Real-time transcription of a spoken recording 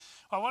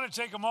I want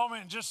to take a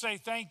moment and just say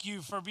thank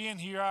you for being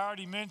here. I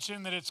already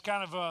mentioned that it's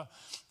kind of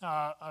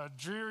a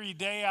dreary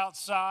day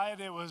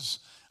outside.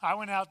 I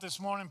went out this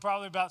morning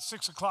probably about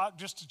 6 o'clock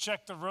just to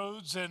check the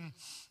roads, and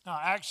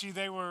actually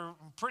they were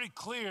pretty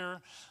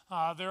clear.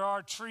 There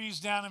are trees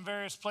down in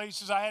various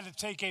places. I had to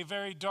take a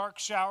very dark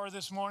shower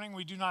this morning.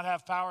 We do not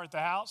have power at the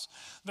house.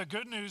 The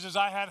good news is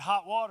I had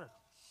hot water.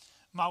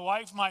 My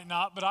wife might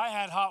not, but I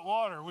had hot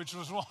water, which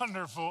was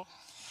wonderful.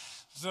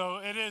 So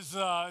it is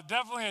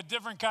definitely a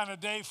different kind of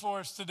day for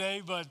us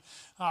today, but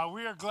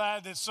we are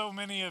glad that so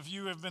many of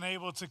you have been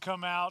able to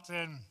come out.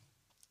 And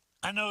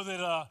I know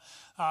that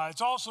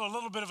it's also a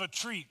little bit of a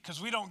treat because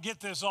we don't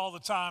get this all the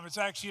time. It's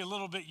actually a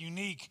little bit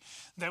unique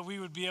that we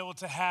would be able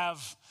to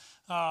have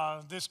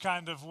this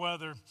kind of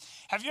weather.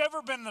 Have you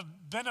ever been the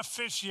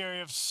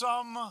beneficiary of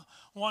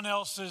someone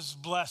else's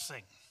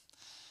blessing?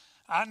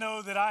 I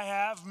know that I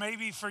have.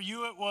 Maybe for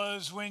you it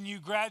was when you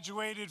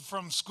graduated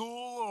from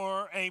school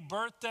or a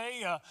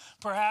birthday.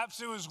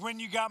 Perhaps it was when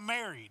you got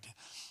married.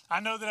 I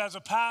know that as a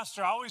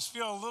pastor, I always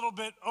feel a little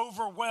bit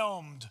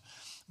overwhelmed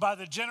by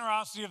the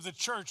generosity of the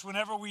church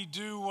whenever we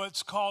do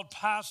what's called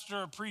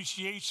Pastor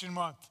Appreciation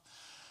Month.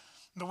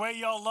 The way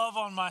y'all love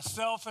on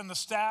myself and the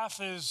staff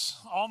is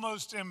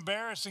almost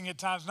embarrassing at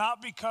times, not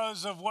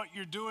because of what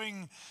you're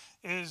doing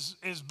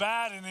is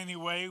bad in any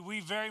way. We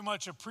very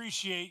much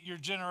appreciate your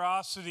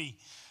generosity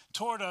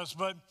toward us,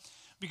 but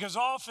because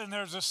often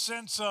there's a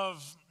sense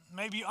of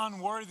maybe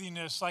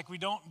unworthiness, like we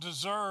don't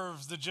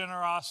deserve the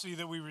generosity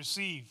that we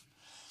receive.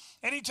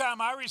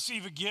 Anytime I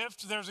receive a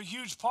gift, there's a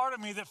huge part of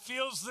me that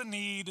feels the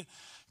need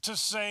to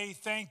say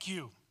thank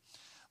you,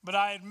 but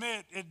I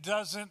admit it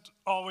doesn't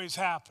always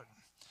happen.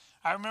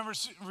 I remember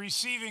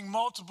receiving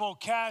multiple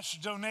cash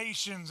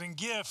donations and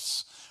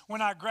gifts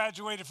when I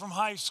graduated from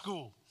high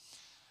school.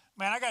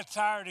 Man, I got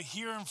tired of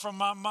hearing from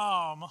my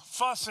mom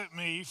fuss at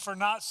me for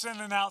not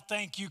sending out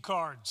thank you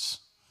cards.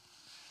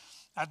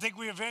 I think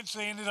we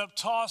eventually ended up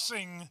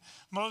tossing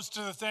most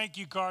of the thank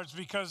you cards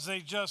because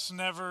they just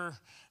never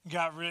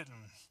got written.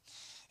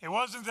 It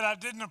wasn't that I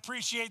didn't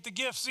appreciate the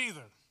gifts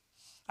either.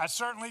 I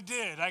certainly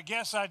did. I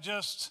guess I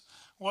just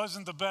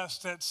wasn't the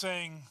best at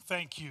saying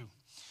thank you.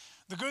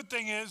 The good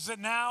thing is that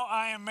now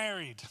I am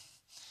married,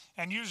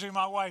 and usually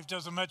my wife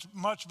does a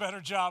much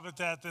better job at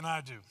that than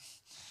I do.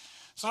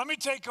 So let me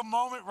take a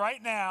moment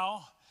right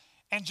now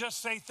and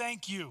just say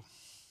thank you.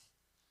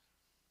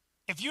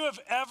 If you have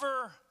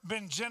ever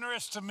been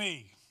generous to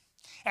me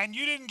and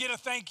you didn't get a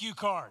thank you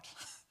card,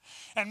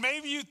 and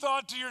maybe you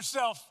thought to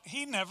yourself,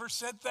 he never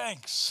said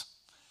thanks.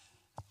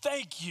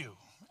 Thank you.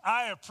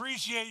 I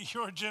appreciate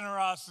your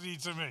generosity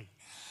to me.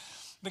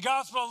 The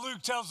Gospel of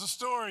Luke tells the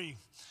story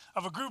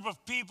of a group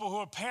of people who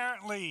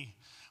apparently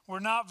were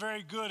not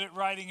very good at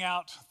writing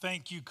out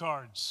thank you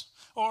cards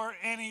or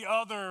any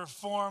other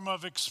form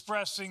of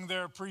expressing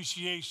their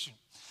appreciation.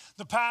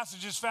 The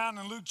passage is found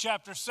in Luke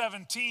chapter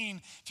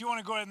 17. If you want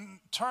to go ahead and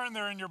turn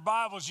there in your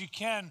Bibles, you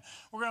can.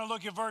 We're going to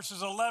look at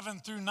verses 11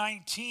 through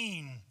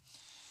 19.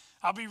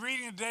 I'll be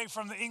reading today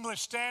from the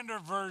English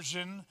Standard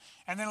Version,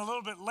 and then a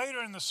little bit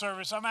later in the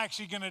service, I'm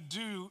actually going to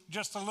do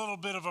just a little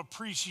bit of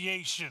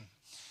appreciation.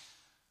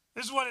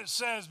 This is what it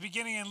says,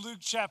 beginning in Luke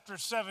chapter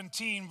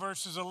 17,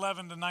 verses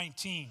 11 to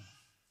 19.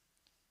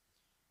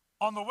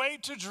 On the way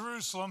to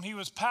Jerusalem, he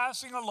was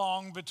passing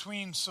along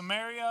between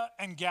Samaria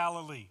and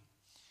Galilee.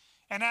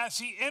 And as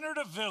he entered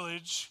a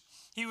village,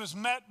 he was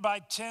met by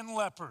 10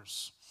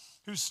 lepers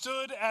who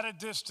stood at a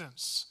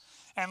distance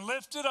and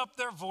lifted up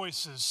their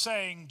voices,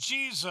 saying,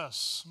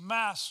 Jesus,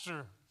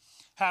 Master,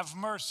 have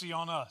mercy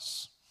on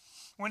us.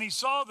 When he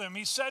saw them,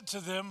 he said to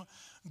them,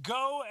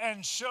 Go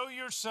and show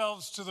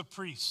yourselves to the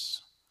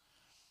priests.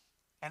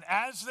 And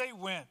as they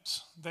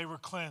went, they were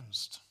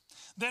cleansed.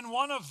 Then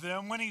one of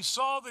them, when he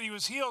saw that he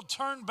was healed,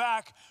 turned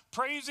back,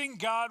 praising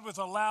God with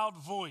a loud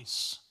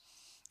voice.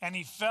 And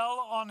he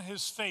fell on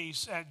his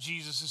face at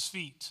Jesus'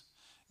 feet,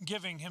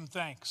 giving him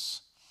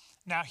thanks.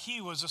 Now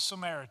he was a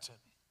Samaritan.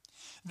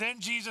 Then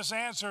Jesus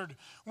answered,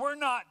 Were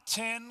not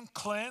 10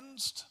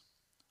 cleansed?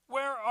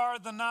 Where are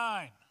the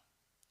 9?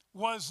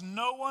 Was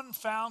no one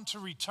found to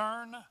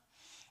return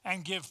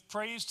and give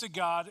praise to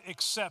God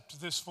except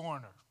this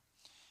foreigner?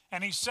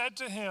 And he said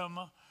to him,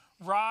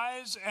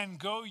 Rise and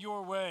go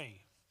your way.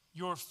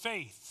 Your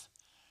faith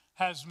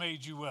has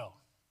made you well.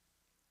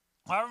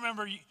 I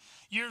remember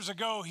years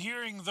ago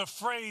hearing the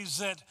phrase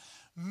that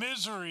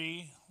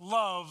misery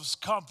loves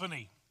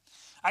company.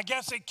 I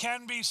guess it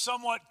can be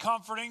somewhat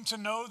comforting to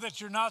know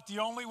that you're not the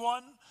only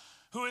one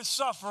who is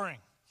suffering.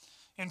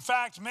 In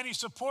fact, many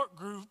support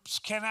groups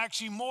can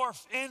actually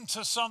morph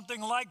into something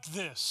like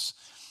this.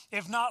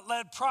 If not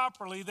led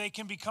properly, they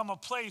can become a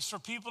place for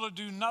people to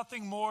do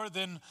nothing more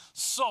than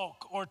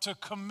sulk or to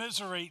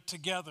commiserate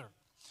together.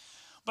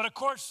 But of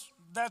course,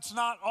 that's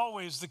not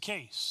always the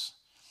case.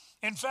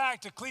 In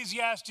fact,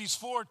 Ecclesiastes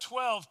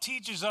 4:12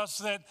 teaches us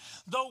that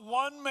though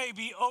one may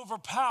be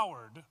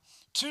overpowered,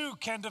 two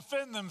can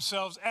defend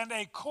themselves, and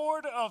a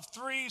cord of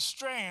 3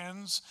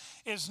 strands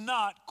is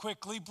not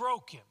quickly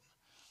broken.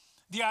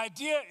 The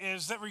idea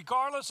is that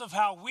regardless of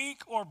how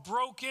weak or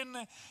broken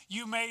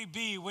you may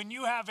be, when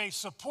you have a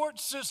support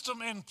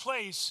system in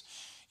place,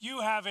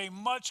 you have a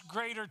much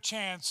greater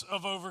chance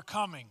of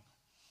overcoming.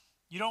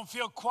 You don't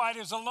feel quite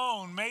as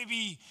alone.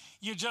 Maybe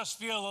you just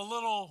feel a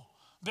little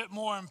bit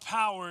more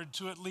empowered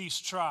to at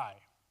least try.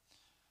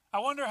 I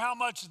wonder how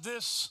much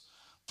this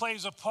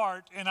plays a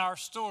part in our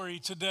story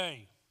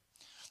today.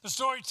 The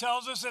story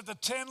tells us that the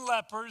 10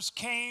 lepers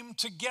came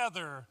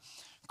together,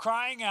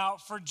 crying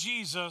out for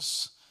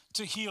Jesus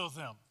to heal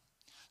them.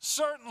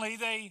 Certainly,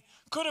 they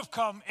could have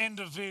come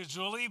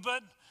individually,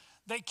 but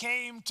they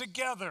came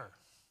together.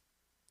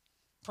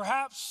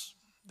 Perhaps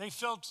they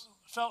felt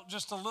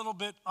just a little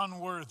bit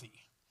unworthy,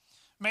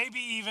 maybe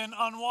even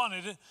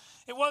unwanted.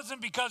 It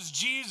wasn't because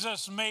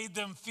Jesus made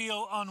them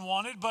feel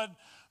unwanted, but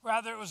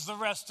rather it was the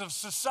rest of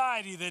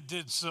society that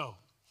did so.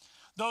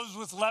 Those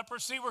with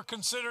leprosy were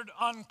considered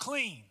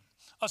unclean,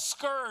 a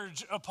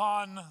scourge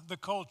upon the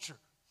culture.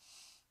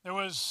 There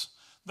was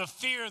the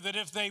fear that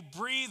if they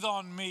breathe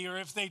on me or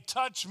if they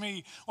touch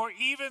me or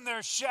even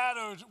their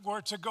shadow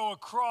were to go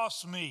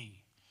across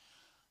me,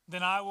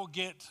 then I will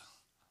get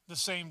the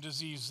same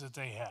disease that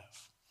they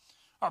have.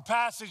 Our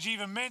passage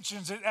even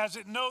mentions it as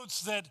it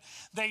notes that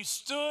they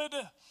stood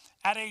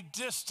at a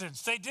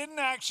distance. They didn't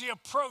actually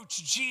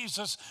approach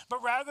Jesus,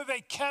 but rather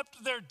they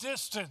kept their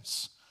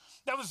distance.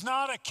 That was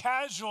not a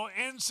casual,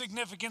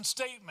 insignificant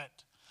statement.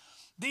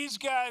 These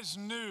guys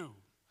knew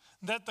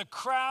that the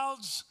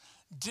crowds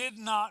did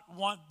not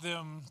want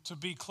them to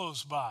be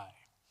close by.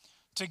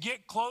 To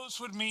get close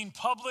would mean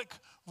public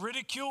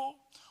ridicule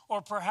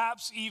or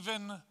perhaps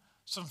even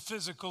some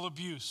physical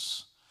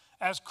abuse,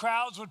 as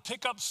crowds would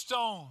pick up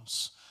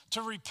stones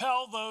to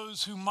repel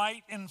those who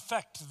might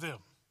infect them.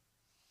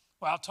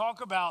 Well,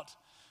 talk about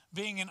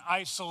being in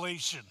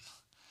isolation.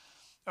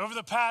 Over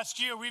the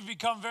past year, we've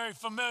become very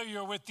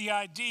familiar with the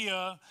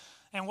idea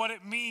and what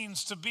it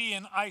means to be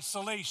in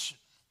isolation.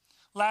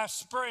 Last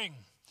spring,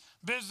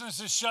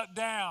 businesses shut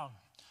down,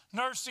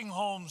 nursing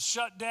homes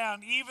shut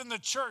down, even the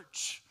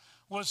church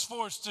was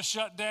forced to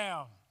shut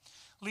down,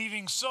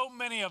 leaving so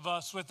many of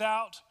us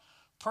without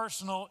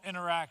personal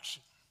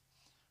interaction.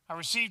 I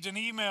received an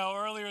email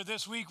earlier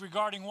this week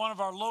regarding one of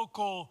our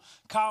local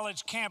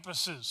college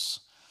campuses.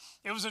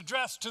 It was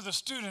addressed to the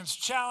students,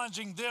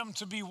 challenging them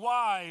to be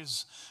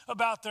wise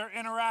about their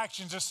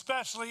interactions,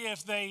 especially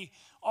if they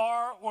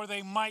are or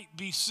they might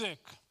be sick.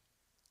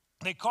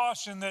 They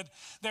caution that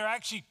they're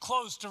actually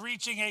close to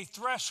reaching a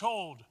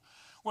threshold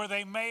where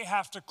they may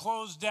have to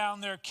close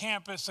down their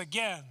campus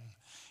again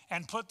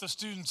and put the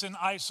students in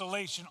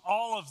isolation,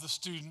 all of the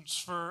students,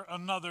 for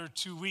another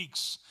 2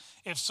 weeks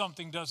if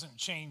something doesn't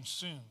change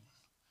soon.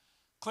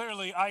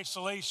 Clearly,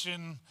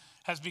 isolation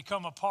has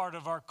become a part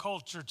of our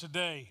culture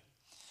today.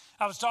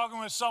 I was talking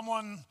with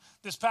someone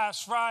this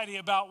past Friday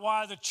about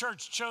why the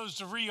church chose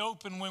to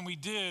reopen when we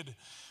did.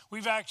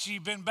 We've actually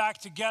been back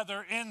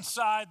together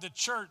inside the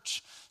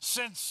church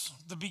since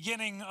the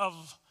beginning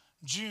of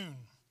June.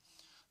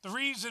 The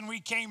reason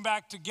we came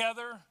back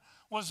together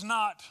was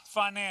not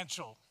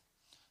financial.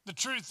 The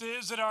truth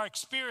is that our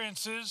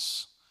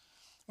experiences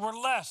were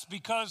less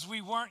because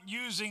we weren't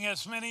using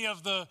as many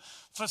of the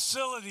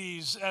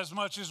facilities as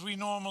much as we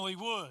normally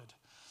would.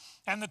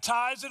 And the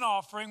tithes and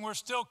offering were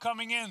still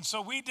coming in.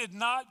 So we did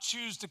not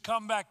choose to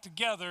come back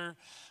together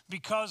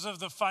because of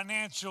the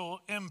financial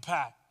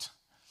impact.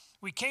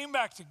 We came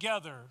back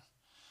together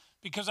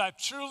because I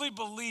truly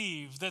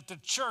believe that the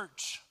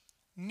church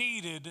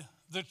needed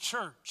the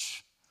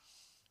church.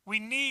 We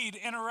need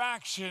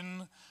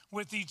interaction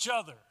with each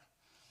other.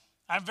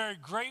 I'm very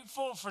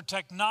grateful for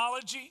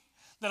technology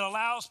that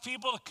allows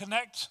people to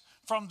connect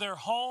from their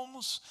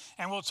homes,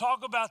 and we'll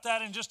talk about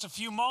that in just a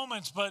few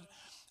moments, but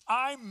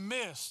I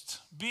missed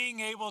being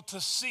able to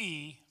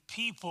see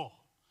people.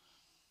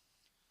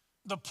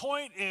 The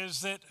point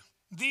is that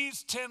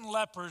these 10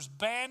 lepers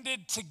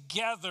banded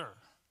together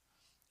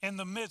in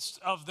the midst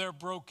of their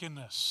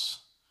brokenness.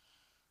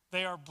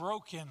 They are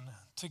broken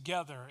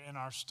together in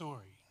our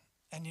story.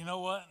 And you know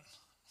what?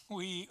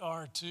 We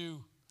are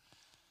too.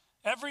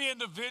 Every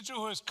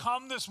individual who has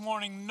come this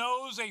morning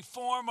knows a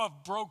form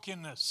of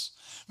brokenness.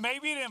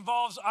 Maybe it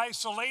involves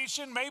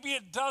isolation, maybe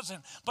it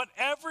doesn't. But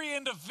every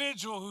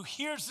individual who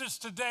hears this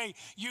today,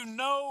 you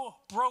know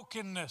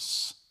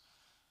brokenness.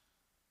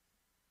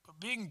 But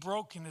being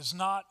broken is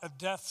not a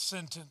death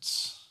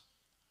sentence.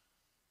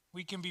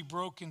 We can be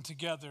broken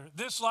together.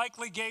 This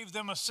likely gave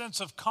them a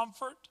sense of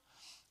comfort,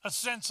 a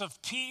sense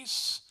of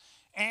peace,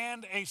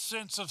 and a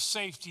sense of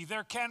safety.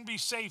 There can be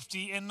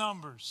safety in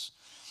numbers.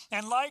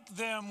 And like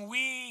them,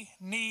 we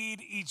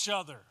need each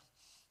other.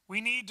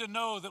 We need to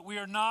know that we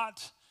are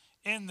not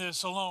in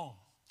this alone.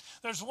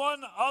 There's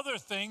one other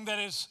thing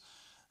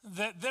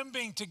that them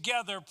being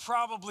together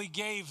probably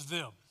gave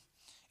them.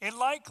 It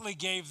likely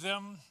gave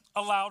them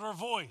a louder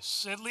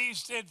voice. At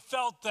least it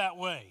felt that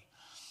way.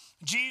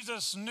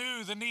 Jesus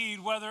knew the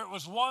need, whether it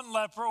was one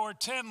leper or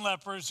 10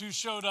 lepers who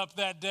showed up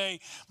that day,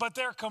 but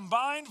their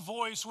combined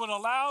voice would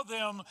allow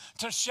them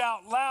to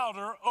shout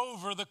louder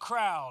over the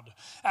crowd,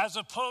 as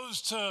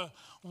opposed to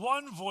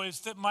one voice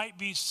that might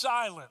be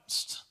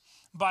silenced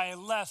by a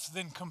less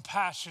than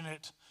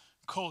compassionate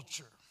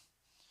culture.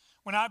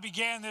 When I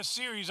began this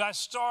series, I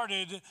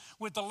started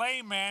with the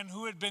lame man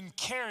who had been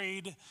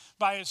carried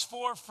by his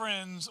 4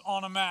 friends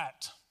on a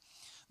mat.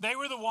 They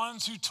were the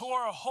ones who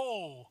tore a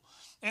hole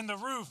in the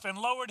roof and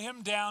lowered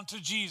him down to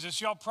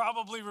Jesus. Y'all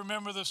probably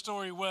remember the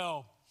story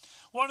well.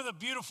 One of the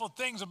beautiful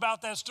things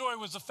about that story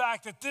was the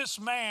fact that this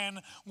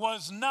man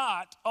was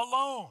not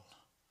alone.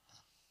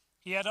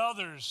 He had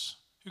others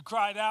who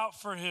cried out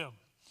for him.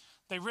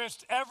 They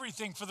risked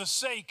everything for the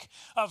sake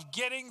of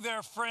getting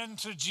their friend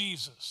to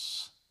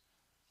Jesus.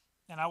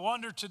 And I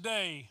wonder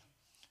today,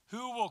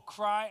 who will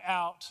cry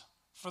out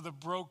for the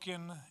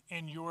broken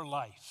in your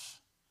life?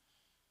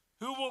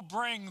 Who will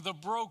bring the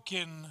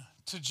broken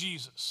to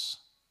Jesus?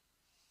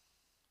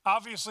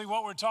 Obviously,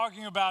 what we're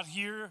talking about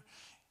here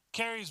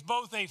carries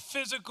both a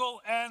physical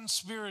and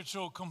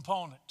spiritual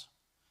component.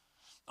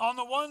 On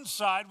the one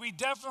side, we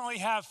definitely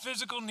have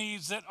physical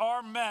needs that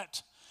are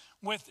met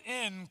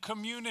within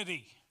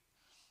community.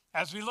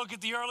 As we look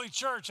at the early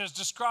church, as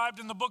described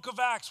in the book of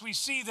Acts, we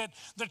see that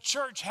the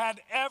church had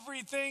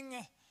everything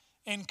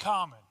in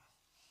common.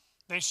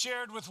 They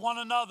shared with one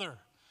another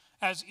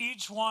as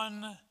each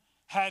one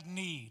had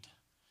need,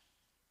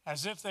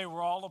 as if they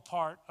were all a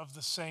part of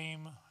the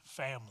same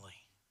family.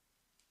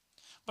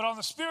 But on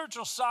the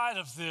spiritual side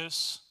of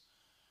this,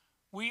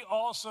 we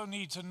also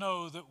need to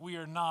know that we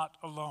are not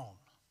alone.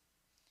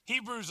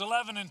 Hebrews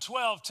 11 and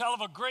 12 tell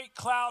of a great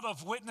cloud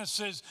of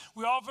witnesses.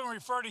 We often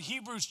refer to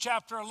Hebrews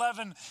chapter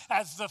 11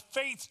 as the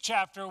faith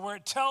chapter, where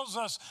it tells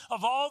us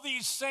of all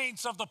these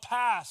saints of the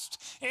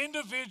past,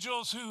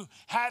 individuals who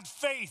had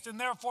faith and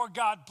therefore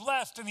God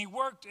blessed and he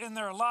worked in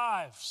their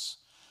lives.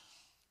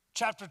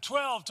 Chapter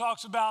 12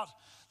 talks about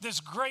this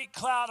great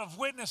cloud of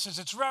witnesses.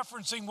 It's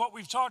referencing what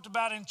we've talked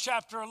about in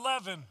chapter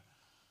 11.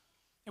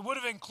 It would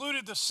have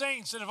included the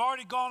saints that have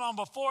already gone on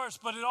before us,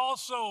 but it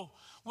also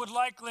would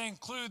likely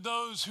include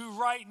those who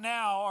right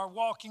now are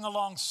walking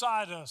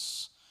alongside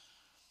us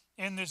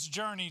in this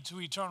journey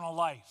to eternal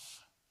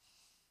life.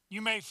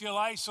 You may feel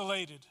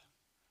isolated,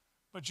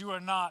 but you are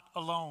not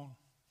alone.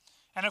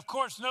 And of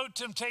course, no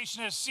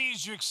temptation has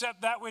seized you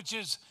except that which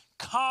is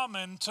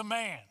common to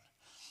man.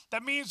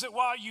 That means that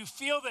while you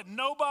feel that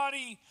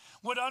nobody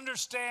would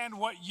understand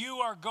what you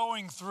are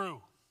going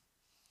through,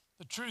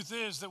 the truth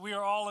is that we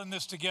are all in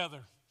this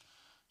together.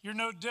 You're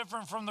no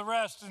different from the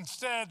rest.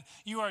 Instead,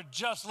 you are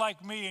just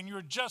like me, and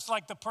you're just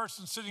like the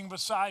person sitting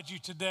beside you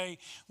today.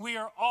 We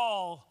are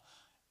all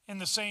in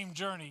the same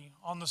journey,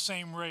 on the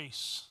same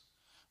race.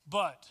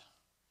 But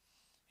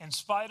in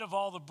spite of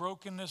all the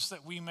brokenness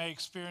that we may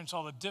experience,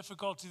 all the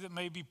difficulty that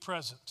may be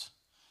present,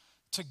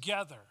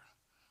 together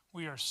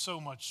we are so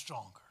much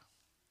stronger.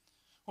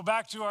 Well,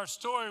 back to our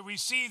story, we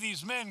see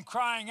these men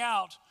crying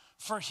out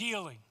for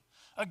healing,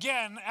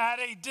 again, at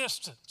a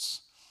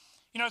distance.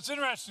 You know, it's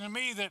interesting to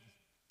me that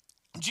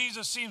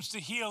Jesus seems to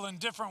heal in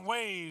different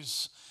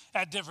ways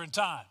at different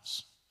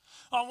times.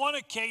 On one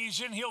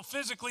occasion, he'll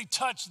physically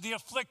touch the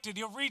afflicted.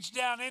 He'll reach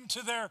down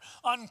into their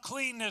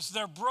uncleanness,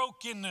 their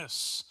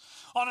brokenness.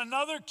 On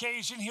another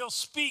occasion, he'll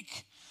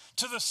speak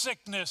to the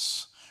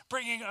sickness,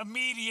 bringing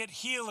immediate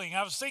healing.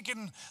 I was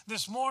thinking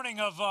this morning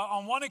of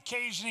on one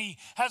occasion he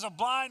has a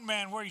blind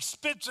man where he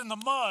spits in the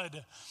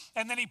mud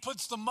and then he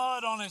puts the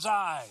mud on his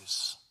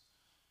eyes.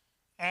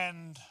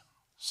 And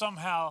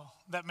somehow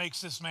that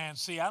makes this man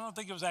see. I don't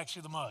think it was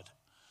actually the mud.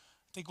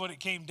 I think what it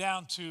came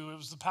down to, it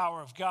was the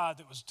power of God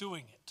that was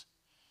doing it.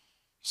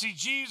 See,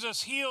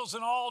 Jesus heals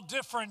in all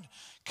different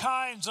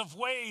kinds of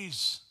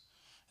ways.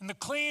 And the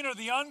clean or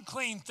the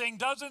unclean thing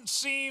doesn't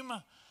seem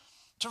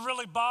to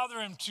really bother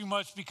him too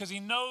much because he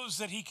knows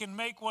that he can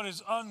make what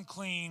is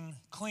unclean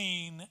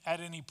clean at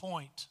any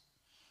point.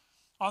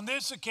 On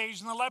this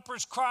occasion, the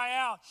lepers cry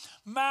out,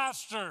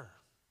 "Master,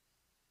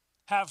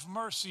 have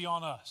mercy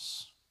on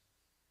us."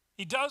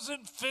 He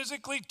doesn't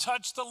physically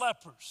touch the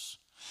lepers,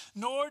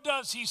 nor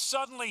does he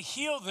suddenly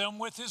heal them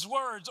with his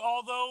words,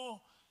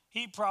 although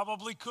he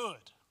probably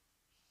could.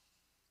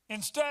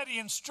 Instead, he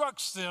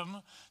instructs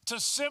them to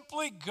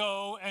simply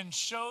go and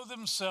show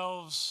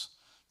themselves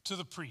to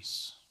the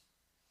priests.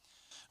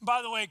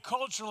 By the way,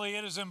 culturally,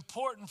 it is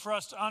important for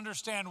us to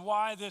understand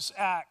why this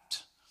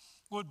act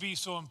would be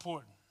so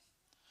important.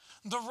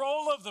 The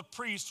role of the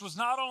priest was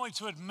not only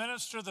to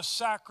administer the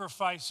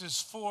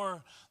sacrifices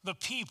for the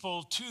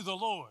people to the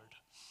Lord.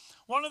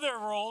 One of their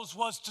roles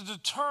was to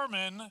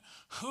determine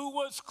who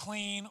was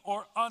clean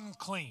or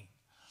unclean.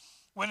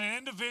 When an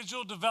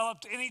individual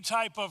developed any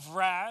type of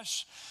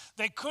rash,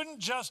 they couldn't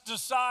just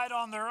decide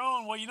on their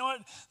own, well, you know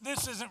what,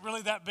 this isn't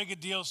really that big a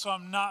deal, so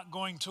I'm not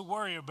going to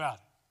worry about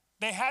it.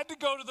 They had to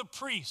go to the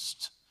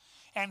priest,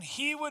 and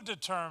he would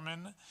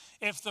determine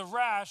if the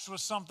rash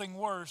was something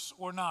worse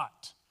or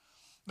not.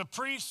 The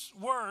priest's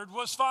word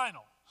was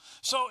final.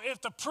 So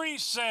if the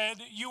priest said,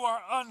 "You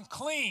are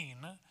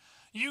unclean,"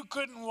 You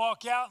couldn't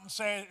walk out and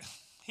say,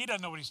 he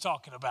doesn't know what he's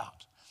talking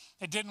about.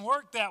 It didn't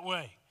work that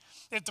way.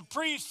 If the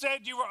priest said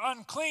you were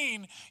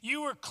unclean,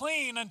 you were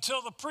clean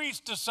until the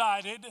priest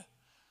decided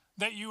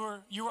that you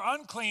were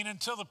unclean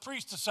until the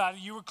priest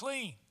decided you were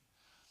clean.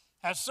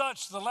 As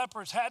such, the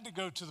lepers had to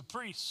go to the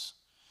priests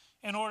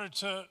in order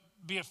to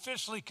be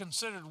officially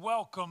considered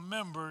welcome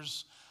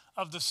members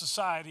of the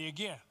society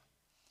again.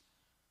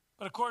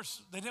 But of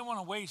course, they didn't want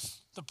to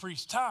waste the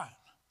priest's time.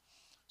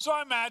 So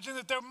I imagine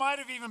that there might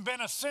have even been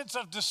a sense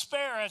of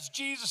despair as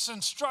Jesus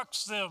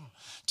instructs them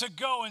to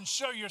go and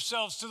show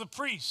yourselves to the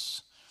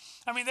priests.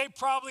 I mean, they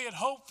probably had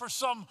hoped for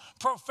some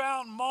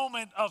profound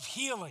moment of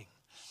healing.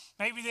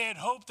 Maybe they had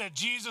hoped that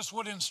Jesus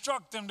would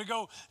instruct them to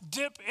go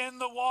dip in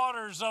the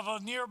waters of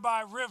a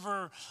nearby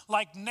river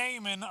like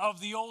Naaman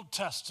of the Old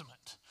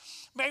Testament.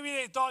 Maybe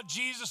they thought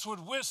Jesus would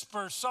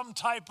whisper some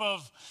type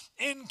of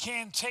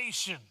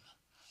incantation.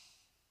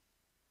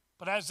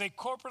 But as they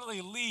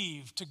corporately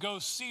leave to go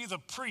see the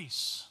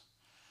priests,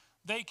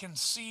 they can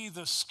see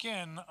the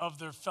skin of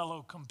their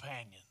fellow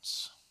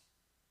companions.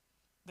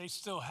 They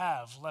still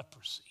have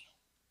leprosy.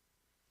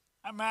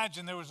 I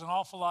imagine there was an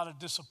awful lot of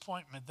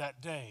disappointment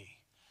that day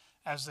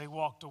as they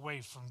walked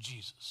away from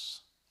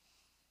Jesus.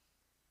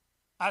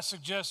 I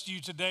suggest to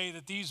you today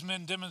that these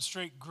men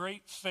demonstrate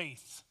great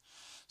faith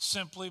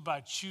simply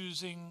by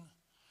choosing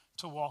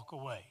to walk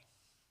away.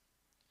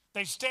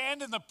 They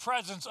stand in the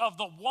presence of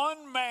the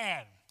one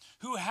man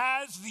who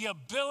has the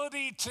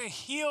ability to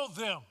heal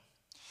them.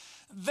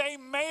 They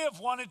may have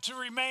wanted to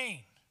remain,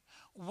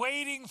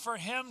 waiting for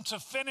him to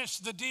finish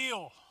the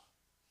deal,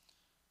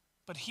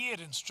 but he had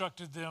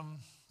instructed them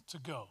to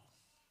go.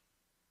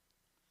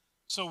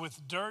 So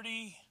with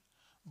dirty,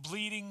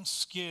 bleeding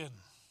skin,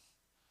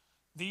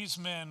 these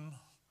men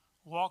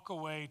walk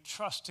away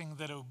trusting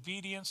that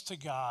obedience to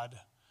God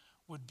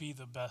would be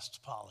the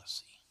best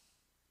policy.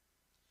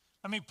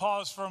 Let me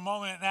pause for a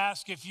moment and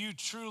ask if you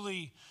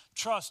truly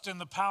trust in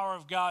the power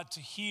of God to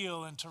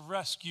heal and to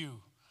rescue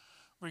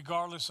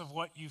regardless of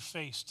what you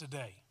face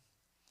today.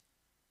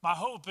 My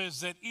hope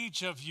is that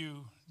each of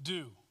you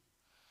do.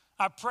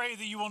 I pray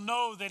that you will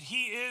know that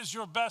he is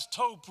your best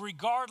hope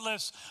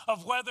regardless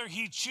of whether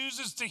he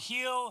chooses to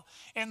heal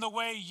in the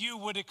way you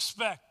would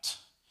expect.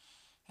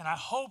 And I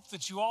hope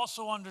that you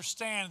also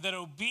understand that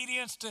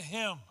obedience to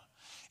him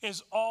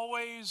is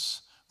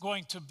always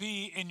going to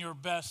be in your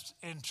best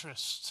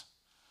interest.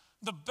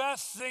 The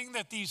best thing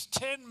that these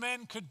 10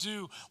 men could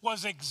do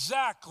was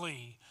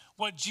exactly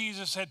what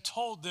Jesus had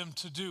told them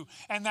to do,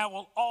 and that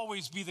will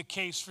always be the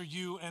case for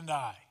you and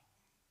I.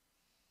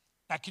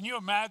 Now, can you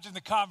imagine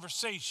the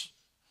conversation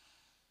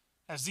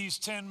as these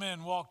 10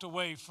 men walked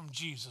away from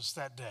Jesus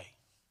that day?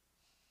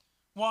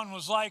 One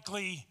was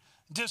likely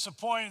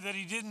disappointed that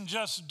he didn't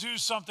just do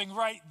something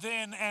right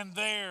then and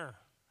there.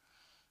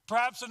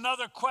 Perhaps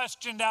another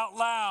questioned out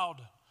loud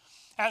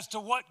as to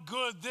what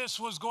good this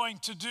was going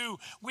to do.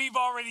 We've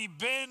already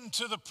been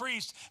to the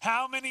priest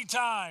how many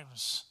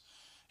times?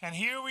 And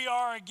here we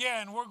are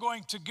again. We're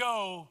going to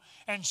go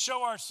and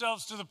show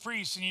ourselves to the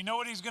priest. And you know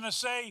what he's going to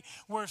say?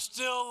 We're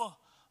still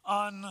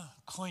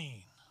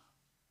unclean.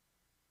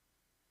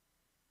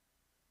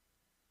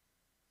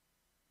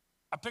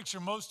 I picture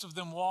most of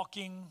them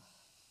walking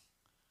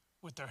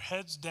with their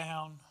heads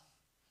down,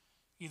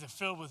 either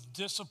filled with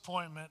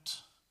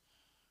disappointment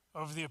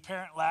over the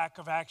apparent lack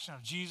of action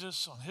of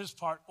Jesus on his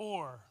part,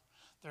 or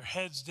their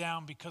heads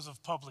down because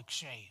of public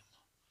shame.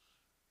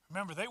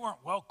 Remember, they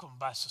weren't welcomed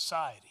by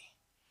society.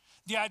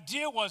 The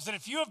idea was that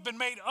if you have been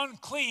made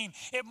unclean,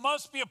 it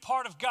must be a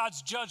part of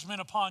God's judgment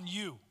upon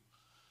you.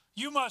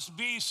 You must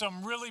be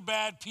some really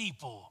bad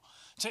people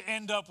to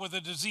end up with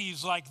a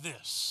disease like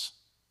this.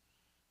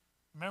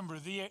 Remember,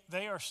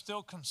 they are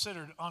still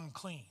considered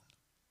unclean.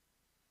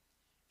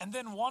 And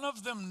then one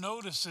of them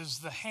notices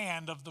the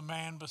hand of the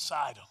man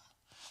beside him.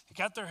 They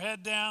got their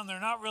head down.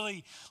 They're not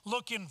really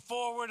looking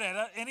forward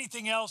at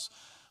anything else.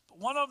 But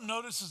one of them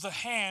notices the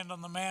hand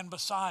on the man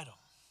beside him.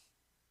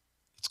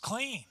 It's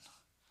clean.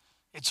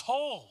 It's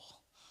whole.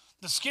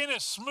 The skin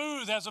is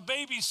smooth as a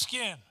baby's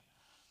skin.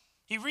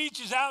 He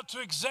reaches out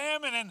to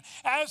examine, and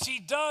as he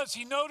does,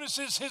 he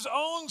notices his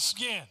own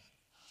skin.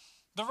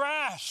 The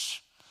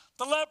rash,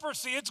 the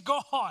leprosy, it's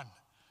gone.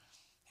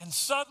 And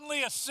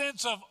suddenly a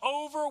sense of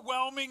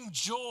overwhelming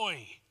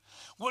joy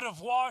would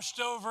have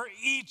washed over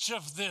each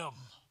of them.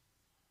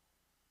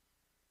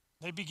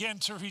 They begin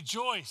to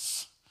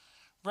rejoice,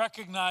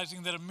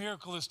 recognizing that a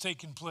miracle has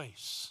taken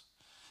place.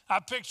 I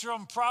picture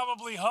them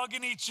probably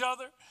hugging each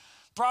other,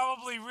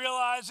 probably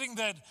realizing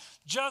that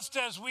just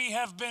as we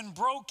have been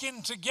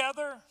broken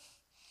together,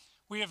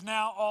 we have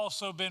now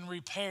also been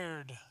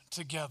repaired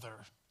together.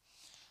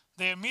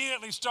 They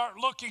immediately start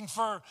looking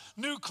for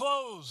new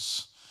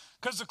clothes,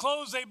 because the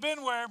clothes they've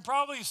been wearing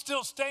probably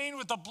still stained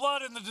with the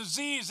blood and the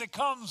disease that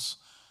comes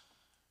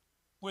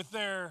with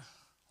their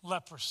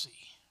leprosy.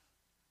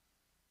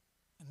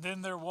 And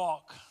then their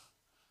walk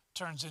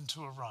turns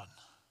into a run.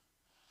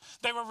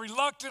 They were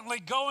reluctantly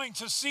going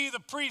to see the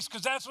priest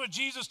because that's what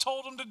Jesus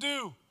told them to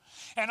do.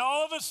 And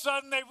all of a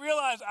sudden they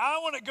realized, I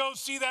want to go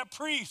see that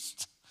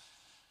priest.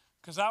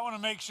 because I want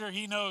to make sure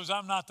he knows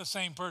I'm not the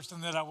same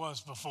person that I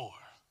was before.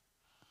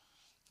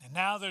 And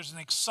now there's an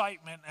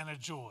excitement and a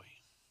joy.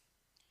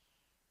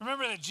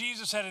 Remember that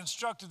Jesus had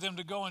instructed them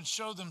to go and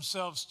show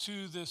themselves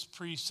to this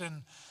priest,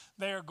 and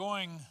they are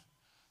going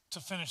to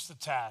finish the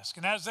task.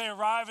 And as they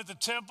arrive at the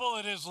temple,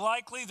 it is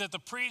likely that the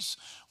priests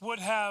would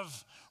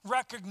have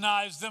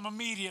recognized them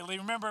immediately.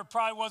 Remember, it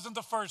probably wasn't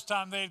the first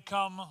time they had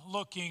come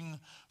looking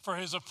for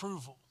his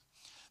approval.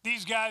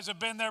 These guys have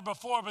been there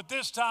before, but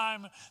this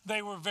time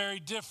they were very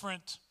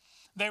different.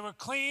 They were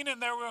clean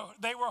and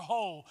they were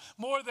whole.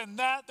 More than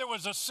that, there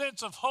was a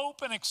sense of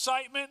hope and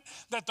excitement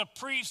that the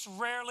priests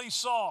rarely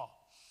saw.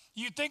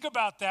 You think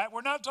about that.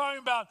 We're not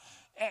talking about,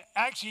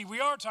 actually,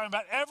 we are talking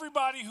about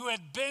everybody who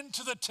had been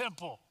to the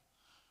temple.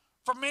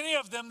 For many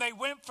of them, they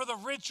went for the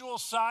ritual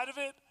side of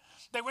it.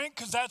 They went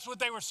because that's what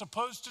they were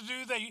supposed to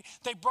do.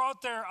 They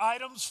brought their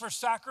items for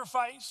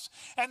sacrifice,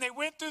 and they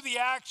went through the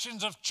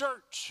actions of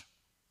church.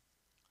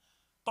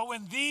 But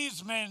when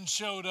these men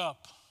showed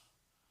up,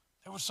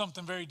 there was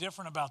something very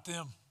different about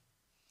them,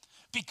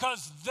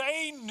 because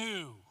they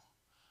knew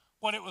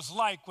what it was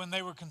like when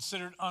they were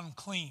considered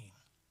unclean.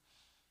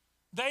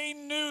 They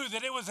knew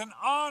that it was an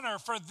honor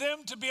for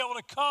them to be able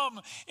to come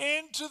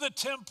into the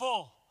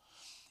temple.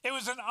 It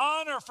was an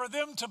honor for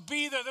them to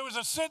be there. There was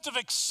a sense of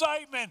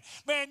excitement.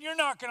 Man, you're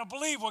not going to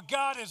believe what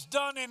God has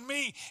done in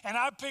me. And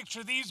I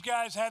picture these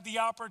guys had the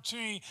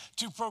opportunity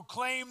to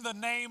proclaim the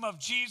name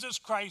of Jesus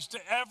Christ to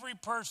every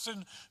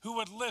person who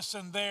would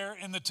listen there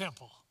in the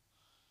temple.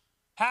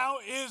 How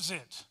is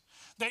it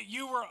that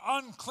you were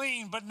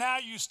unclean, but now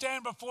you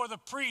stand before the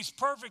priest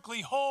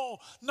perfectly whole,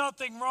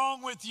 nothing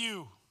wrong with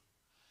you?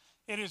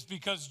 It is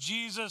because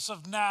Jesus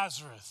of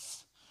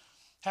Nazareth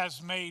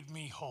has made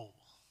me whole.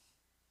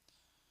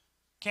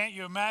 Can't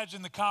you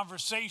imagine the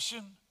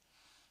conversation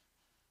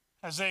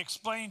as they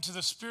explained to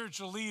the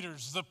spiritual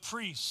leaders, the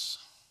priests,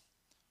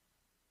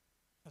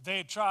 that they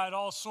had tried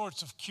all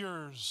sorts of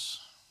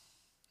cures,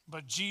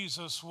 but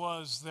Jesus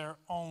was their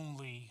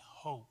only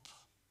hope.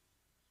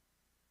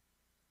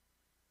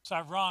 It's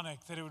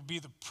ironic that it would be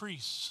the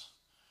priests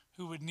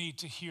who would need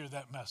to hear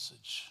that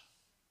message.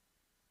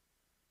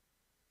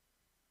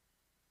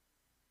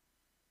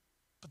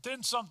 But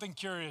then something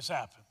curious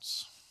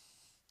happens.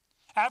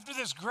 After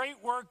this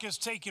great work has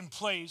taken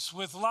place,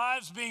 with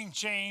lives being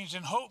changed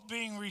and hope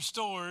being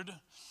restored,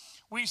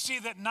 we see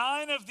that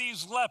 9 of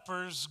these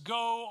lepers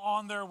go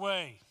on their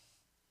way.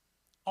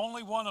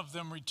 Only one of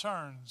them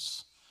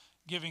returns,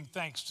 giving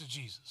thanks to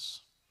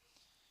Jesus.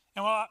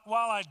 And while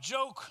I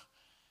joke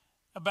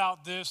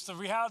about this, the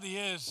reality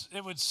is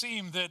it would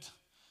seem that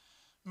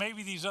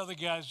maybe these other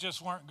guys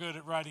just weren't good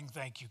at writing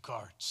thank you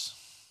cards.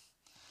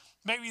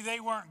 Maybe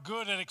they weren't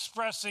good at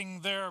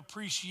expressing their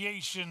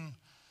appreciation.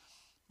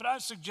 But I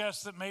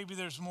suggest that maybe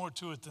there's more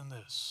to it than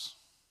this.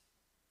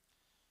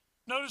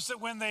 Notice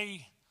that when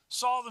they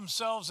saw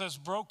themselves as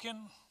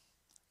broken,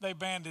 they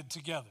banded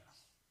together.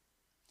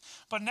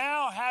 But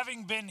now,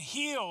 having been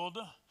healed,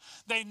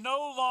 they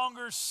no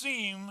longer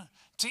seem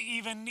to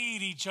even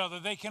need each other.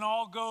 They can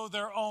all go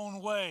their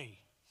own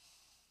way.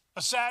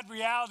 A sad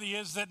reality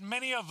is that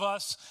many of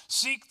us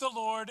seek the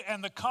Lord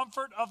and the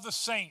comfort of the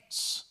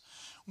saints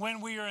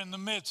when we are in the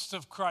midst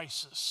of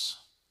crisis.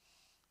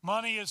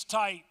 Money is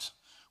tight.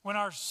 When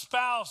our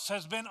spouse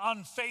has been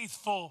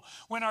unfaithful,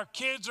 when our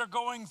kids are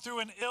going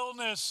through an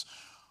illness,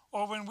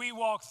 or when we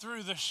walk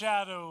through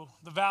the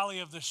valley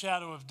of the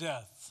shadow of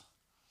death.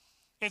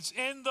 It's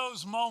in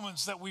those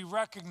moments that we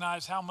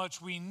recognize how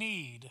much we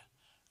need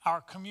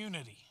our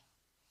community.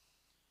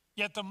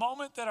 Yet the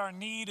moment that our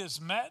need is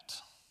met,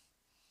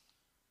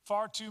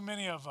 far too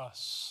many of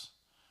us,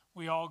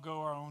 we all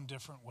go our own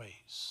different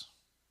ways.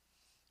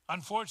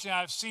 Unfortunately,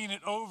 I've seen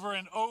it over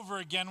and over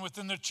again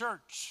within the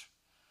church.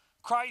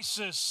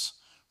 Crisis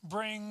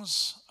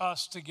brings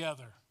us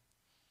together.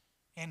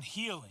 In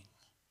healing,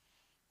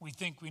 we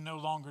think we no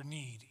longer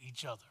need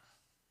each other.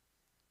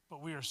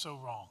 But we are so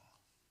wrong.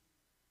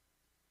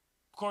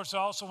 Of course, I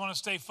also want to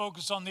stay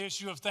focused on the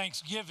issue of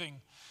thanksgiving,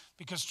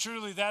 because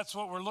truly that's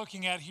what we're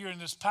looking at here in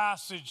this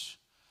passage.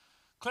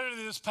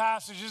 Clearly, this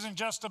passage isn't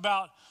just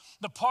about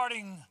the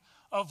parting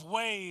of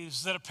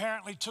ways that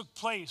apparently took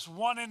place.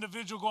 One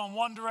individual going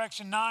one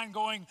direction, 9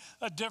 going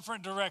a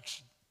different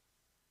direction.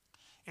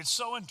 It's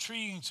so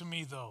intriguing to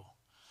me, though,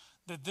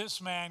 that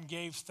this man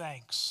gave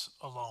thanks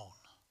alone.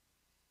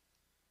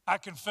 I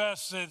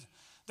confess that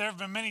there have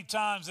been many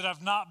times that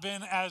I've not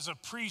been as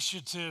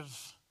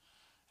appreciative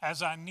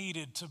as I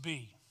needed to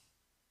be.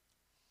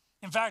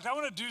 In fact, I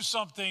want to do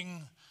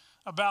something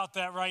about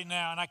that right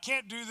now. And I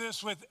can't do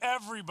this with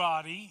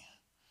everybody,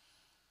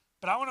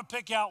 but I want to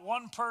pick out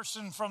one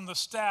person from the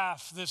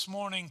staff this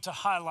morning to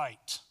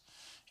highlight.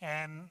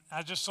 And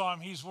I just saw him,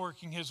 he's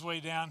working his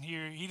way down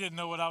here. He didn't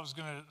know what I was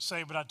going to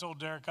say, but I told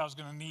Derek I was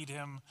going to need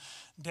him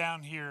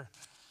down here.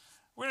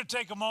 We're going to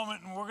take a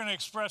moment and we're going to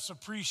express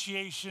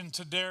appreciation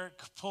to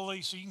Derek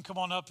Pulley, so you can come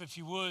on up if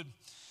you would.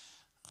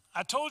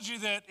 I told you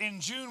that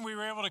in June we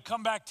were able to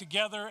come back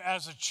together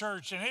as a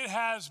church, and it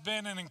has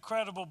been an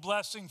incredible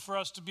blessing for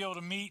us to be able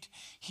to meet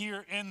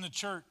here in the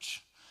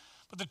church.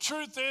 But the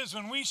truth is,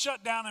 when we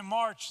shut down in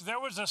March, there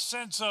was a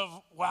sense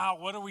of, wow,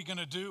 what are we going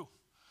to do?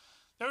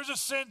 There was a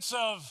sense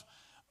of,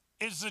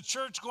 is the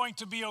church going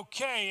to be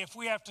okay if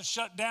we have to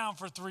shut down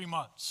for 3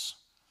 months?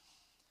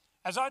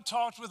 As I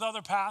talked with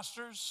other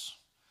pastors,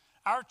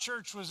 our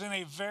church was in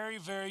a very,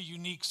 very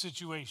unique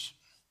situation.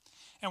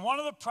 And one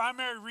of the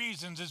primary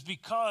reasons is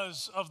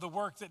because of the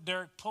work that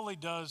Derek Pulley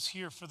does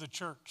here for the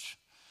church.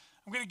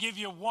 I'm going to give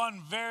you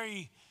one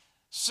very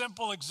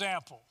simple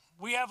example.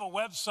 We have a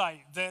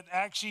website that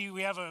actually,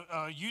 we have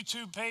a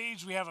YouTube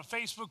page, we have a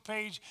Facebook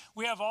page,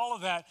 we have all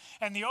of that.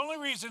 And the only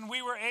reason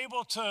we were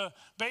able to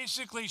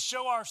basically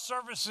show our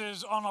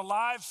services on a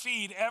live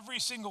feed every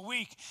single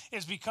week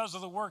is because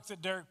of the work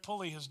that Derek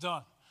Pulley has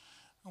done.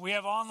 We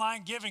have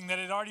online giving that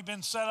had already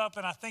been set up,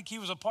 and I think he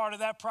was a part of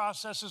that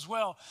process as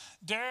well.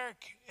 Derek,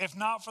 if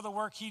not for the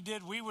work he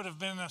did, we would have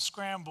been in a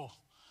scramble.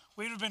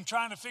 We would have been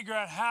trying to figure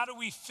out, how do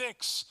we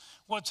fix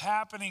what's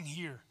happening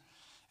here?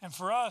 And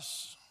for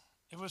us,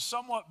 it was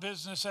somewhat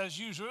business as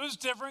usual. It was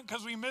different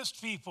because we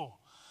missed people,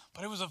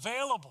 but it was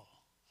available.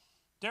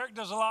 Derek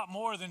does a lot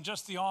more than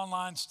just the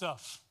online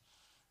stuff.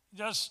 He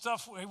does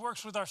stuff, he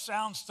works with our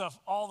sound stuff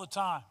all the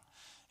time.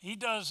 He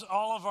does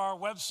all of our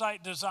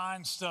website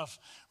design stuff.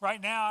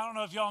 Right now, I don't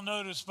know if y'all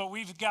noticed, but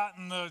we've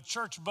gotten the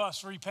church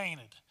bus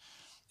repainted,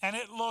 and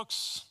it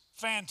looks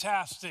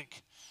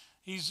fantastic.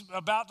 He's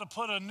about to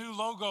put a new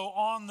logo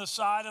on the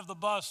side of the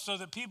bus so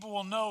that people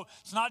will know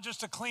it's not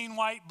just a clean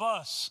white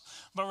bus,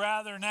 but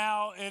rather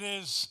now it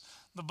is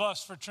the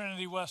bus for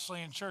Trinity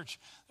Wesleyan Church.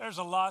 There's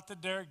a lot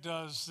that Derek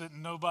does that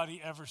nobody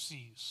ever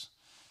sees.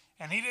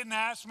 And he didn't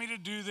ask me to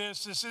do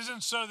this. This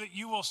isn't so that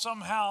you will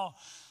somehow,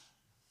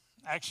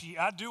 actually,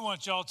 I do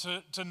want y'all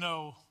to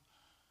know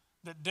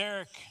that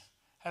Derek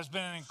has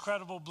been an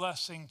incredible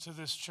blessing to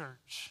this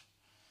church.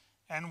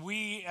 And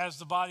we, as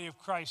the body of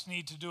Christ,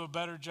 need to do a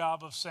better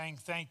job of saying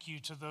thank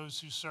you to those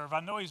who serve. I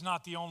know he's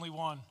not the only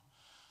one,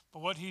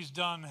 but what he's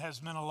done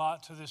has meant a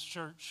lot to this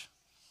church.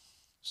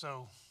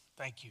 So,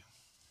 thank you.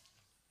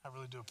 I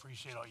really do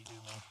appreciate all you do,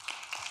 man.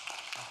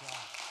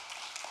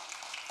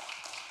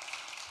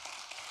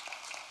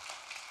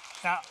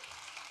 Now,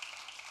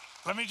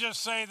 let me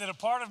just say that a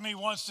part of me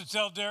wants to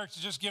tell Derek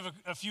to just give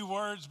a few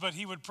words, but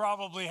he would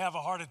probably have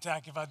a heart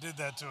attack if I did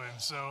that to him.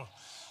 So,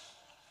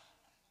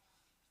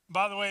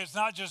 by the way, it's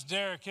not just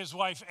Derek. His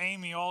wife,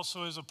 Amy,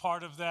 also is a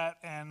part of that,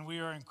 and we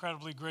are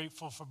incredibly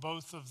grateful for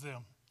both of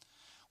them.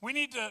 We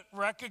need to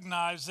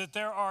recognize that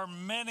there are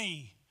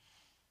many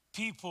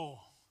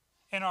people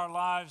in our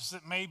lives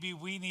that maybe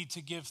we need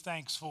to give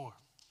thanks for.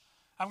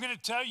 I'm going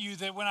to tell you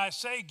that when I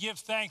say give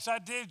thanks, I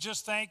did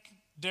just thank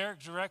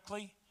Derek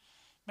directly.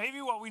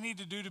 Maybe what we need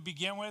to do to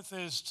begin with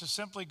is to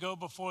simply go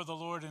before the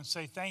Lord and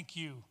say thank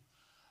you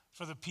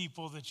for the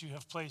people that you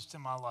have placed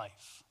in my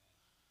life.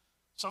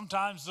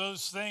 Sometimes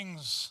those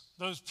things,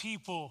 those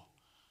people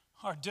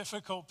are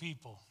difficult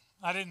people.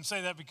 I didn't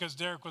say that because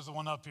Derek was the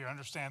one up here,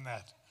 understand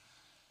that.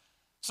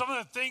 Some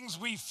of the things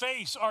we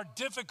face are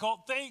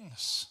difficult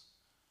things.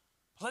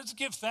 Let's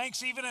give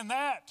thanks even in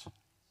that.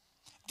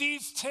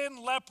 These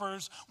 10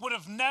 lepers would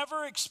have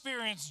never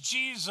experienced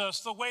Jesus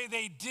the way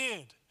they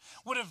did,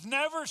 would have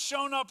never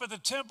shown up at the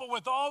temple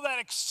with all that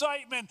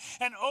excitement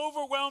and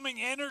overwhelming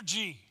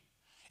energy,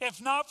 if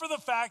not for the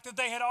fact that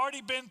they had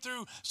already been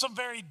through some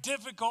very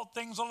difficult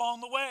things along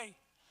the way.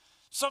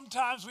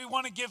 Sometimes we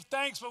want to give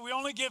thanks, but we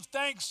only give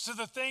thanks to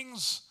the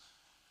things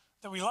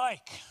that we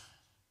like.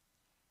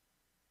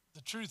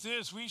 The truth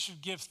is, we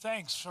should give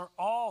thanks for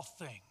all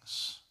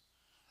things,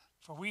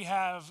 for we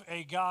have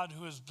a God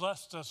who has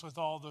blessed us with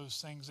all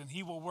those things, and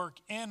he will work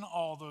in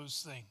all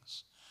those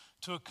things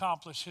to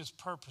accomplish his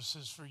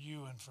purposes for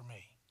you and for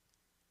me.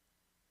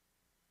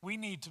 We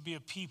need to be a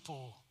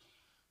people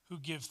who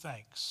give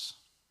thanks.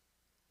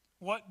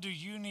 What do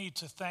you need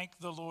to thank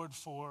the Lord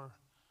for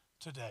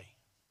today?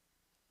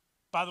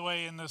 By the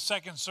way, in the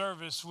second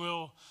service,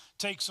 we'll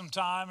take some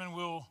time and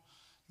we'll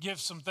give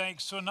some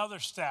thanks to another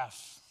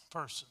staff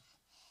person,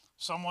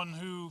 someone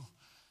who,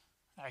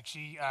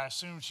 actually, I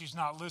assume she's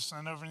not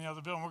listening over in the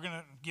other building. We're going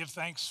to give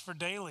thanks for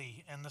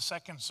Daly in the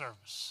second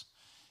service.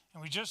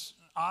 And we just,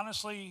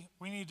 honestly,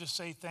 we need to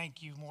say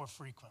thank you more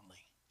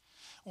frequently.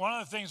 One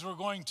of the things we're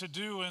going to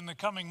do in the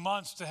coming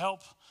months to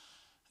help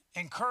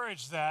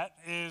encourage that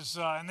is,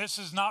 and this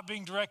is not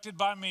being directed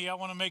by me, I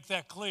want to make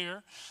that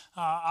clear.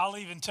 I'll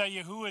even tell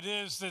you who it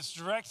is that's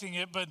directing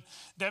it, but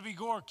Debbie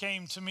Gore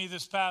came to me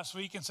this past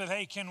week and said,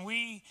 hey, can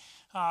we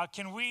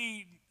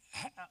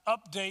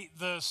update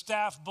the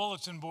staff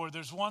bulletin board?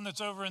 There's one that's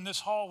over in this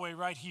hallway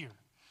right here.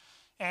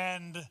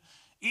 And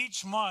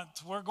each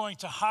month we're going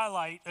to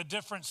highlight a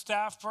different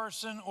staff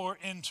person or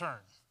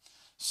intern,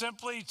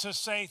 simply to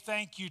say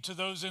thank you to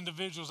those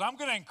individuals. I'm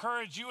going to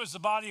encourage you as the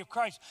body of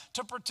Christ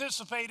to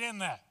participate in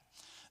that.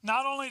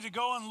 Not only to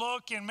go and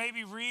look and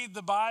maybe read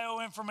the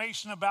bio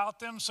information about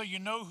them so you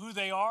know who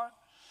they are,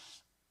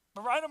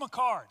 but write them a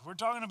card. We're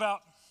talking about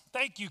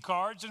thank you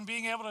cards and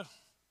being able to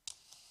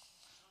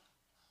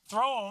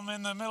throw them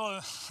in the middle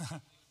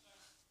of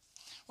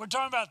We're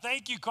talking about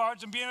thank you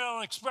cards and being able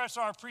to express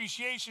our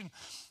appreciation.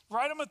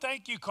 Write them a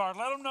thank you card.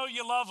 Let them know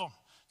you love them.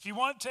 If you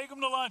want, take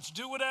them to lunch.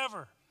 Do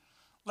whatever.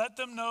 Let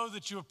them know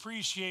that you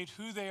appreciate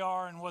who they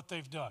are and what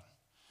they've done.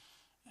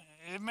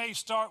 It may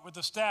start with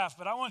the staff,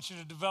 but I want you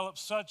to develop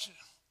such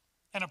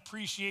an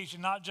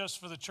appreciation, not just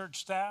for the church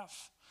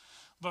staff,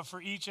 but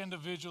for each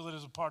individual that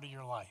is a part of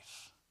your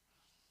life.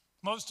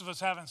 Most of us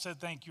haven't said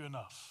thank you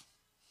enough.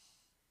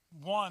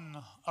 1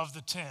 of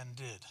the 10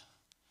 did.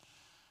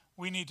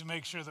 We need to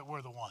make sure that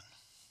we're the one.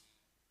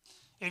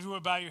 If you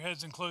would bow your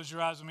heads and close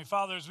your eyes with me.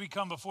 Father, as we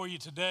come before you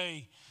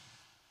today,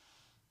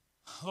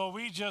 Lord,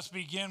 we just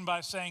begin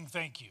by saying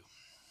thank you.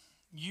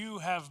 You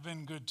have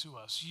been good to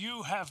us.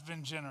 You have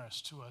been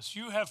generous to us.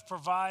 You have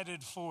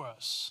provided for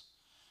us.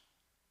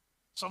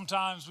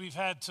 Sometimes we've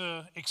had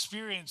to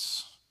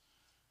experience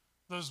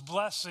those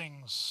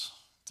blessings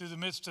through the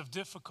midst of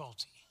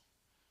difficulty,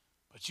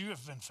 but you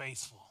have been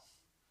faithful.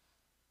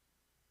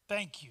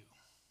 Thank you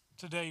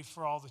today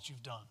for all that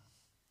you've done.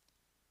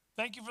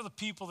 Thank you for the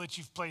people that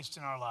you've placed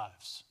in our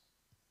lives.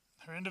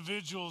 They're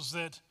individuals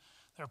that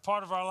they're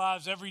part of our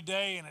lives every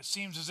day, and it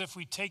seems as if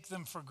we take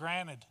them for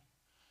granted.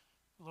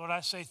 Lord,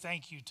 I say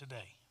thank you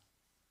today.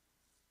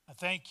 I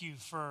thank you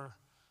for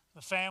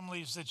the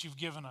families that you've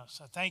given us.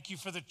 I thank you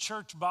for the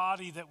church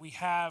body that we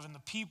have and the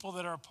people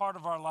that are a part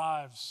of our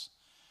lives.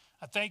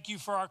 I thank you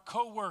for our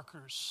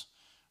co-workers,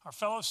 our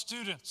fellow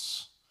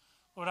students.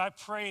 Lord, I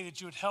pray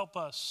that you would help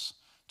us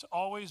to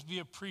always be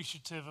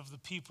appreciative of the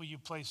people you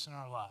place in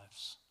our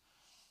lives.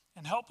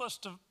 And help us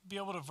to be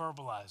able to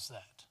verbalize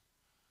that,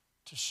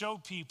 to show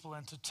people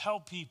and to tell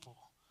people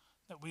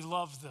that we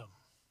love them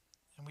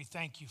and we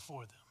thank you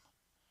for them.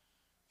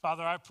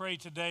 Father, I pray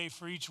today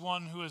for each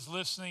one who is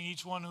listening,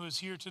 each one who is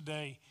here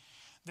today,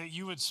 that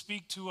you would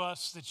speak to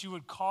us, that you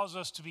would cause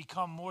us to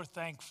become more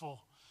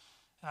thankful.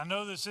 And I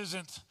know this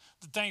isn't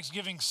the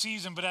Thanksgiving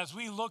season, but as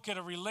we look at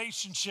a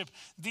relationship,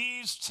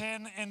 these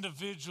 10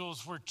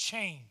 individuals were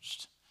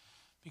changed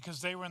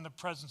because they were in the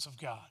presence of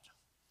God.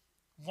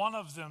 One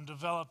of them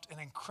developed an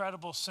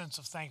incredible sense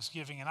of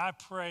thanksgiving, and I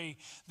pray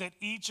that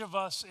each of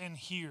us in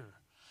here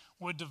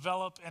would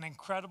develop an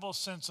incredible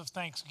sense of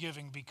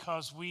thanksgiving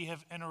because we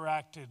have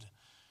interacted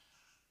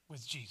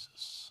with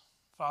Jesus.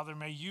 Father,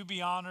 may you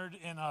be honored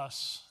in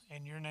us.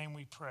 In your name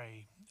we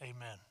pray.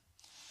 Amen.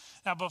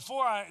 Now,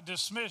 before I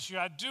dismiss you,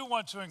 I do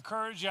want to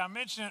encourage you. I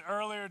mentioned it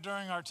earlier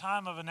during our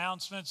time of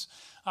announcements,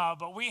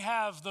 but we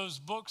have those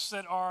books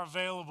that are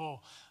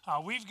available.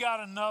 We've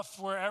got enough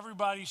where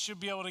everybody should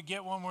be able to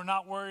get one. We're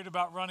not worried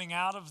about running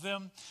out of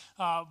them.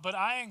 But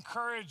I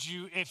encourage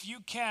you, if you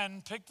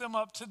can, pick them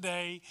up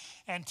today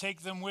and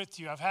take them with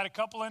you. I've had a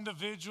couple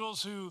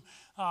individuals who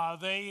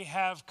they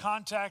have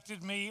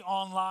contacted me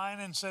online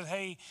and said,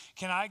 hey,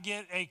 can I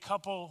get a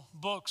couple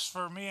books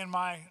for me and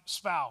my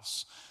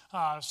spouse?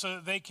 So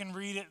that they can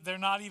read it. They're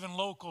not even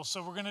local,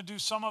 so we're going to do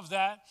some of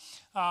that.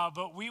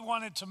 But we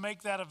wanted to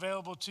make that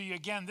available to you.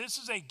 Again, this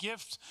is a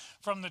gift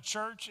from the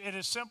church. It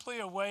is simply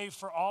a way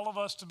for all of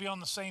us to be on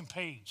the same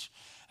page.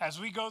 As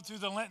we go through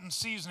the Lenten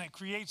season, it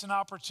creates an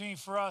opportunity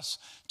for us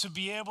to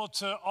be able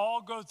to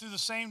all go through the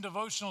same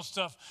devotional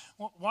stuff.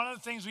 One of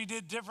the things we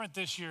did different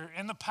this year,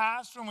 in the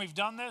past when we've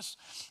done this,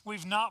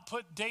 we've not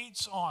put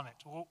dates on it.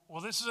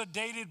 Well, this is a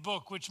dated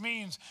book, which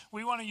means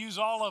we want to use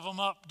all of them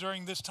up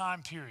during this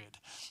time period.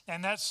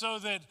 And that's so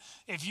that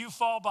if you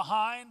fall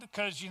behind,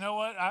 because you know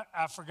what,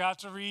 I forgot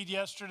to read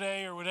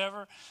yesterday or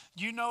whatever,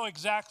 you know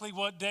exactly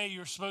what day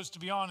you're supposed to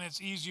be on.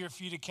 It's easier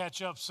for you to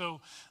catch up. So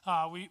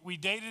we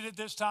dated it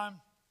this time.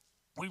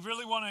 We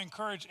really want to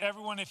encourage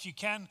everyone, if you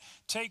can,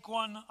 take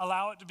one,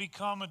 allow it to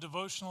become a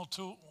devotional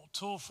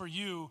tool for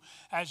you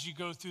as you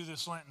go through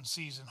this Lenten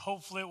season.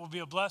 Hopefully it will be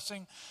a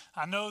blessing.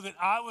 I know that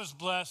I was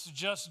blessed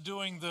just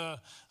doing the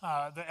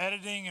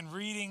editing and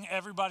reading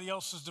everybody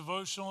else's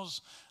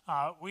devotionals.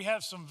 We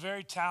have some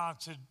very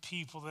talented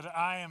people that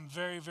I am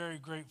very, very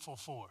grateful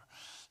for.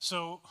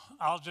 So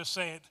I'll just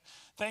say it.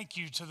 Thank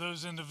you to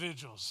those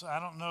individuals. I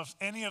don't know if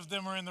any of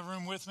them are in the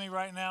room with me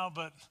right now,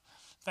 but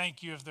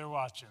thank you if they're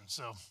watching.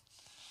 So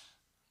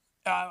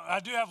I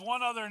do have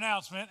one other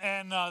announcement,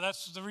 and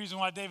that's the reason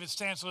why David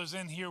Stansel is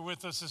in here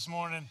with us this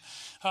morning.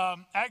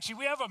 Actually,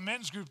 we have a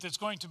men's group that's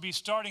going to be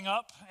starting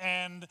up,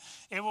 and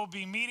it will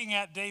be meeting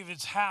at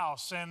David's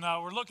house. And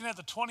we're looking at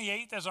the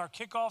 28th as our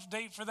kickoff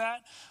date for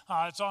that.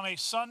 It's on a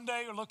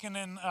Sunday. We're looking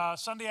in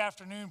Sunday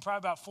afternoon, probably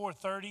about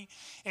 4:30.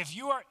 If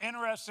you are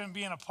interested in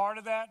being a part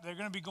of that, they're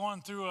going to be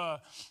going through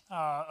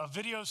a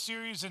video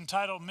series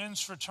entitled Men's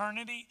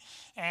Fraternity.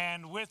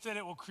 And with it,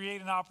 it will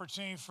create an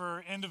opportunity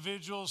for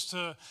individuals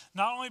to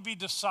not only be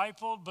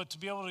discipled, but to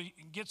be able to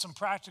get some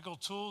practical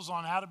tools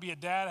on how to be a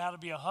dad, how to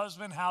be a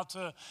husband, how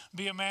to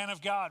be a man of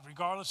God,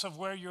 regardless of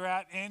where you're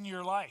at in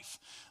your life.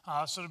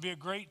 So it'll be a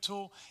great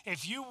tool.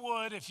 If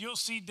you'll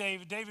see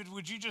David. David,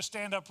 would you just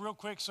stand up real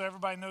quick so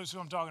everybody knows who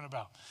I'm talking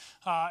about?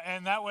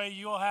 And that way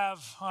you'll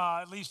have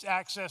at least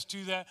access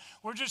to that.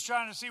 We're just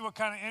trying to see what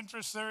kind of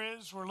interest there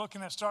is. We're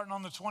looking at starting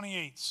on the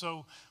 28th,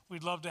 so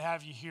we'd love to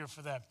have you here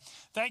for that.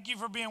 Thank you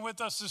for being with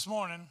us this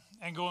morning,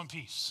 and go in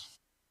peace.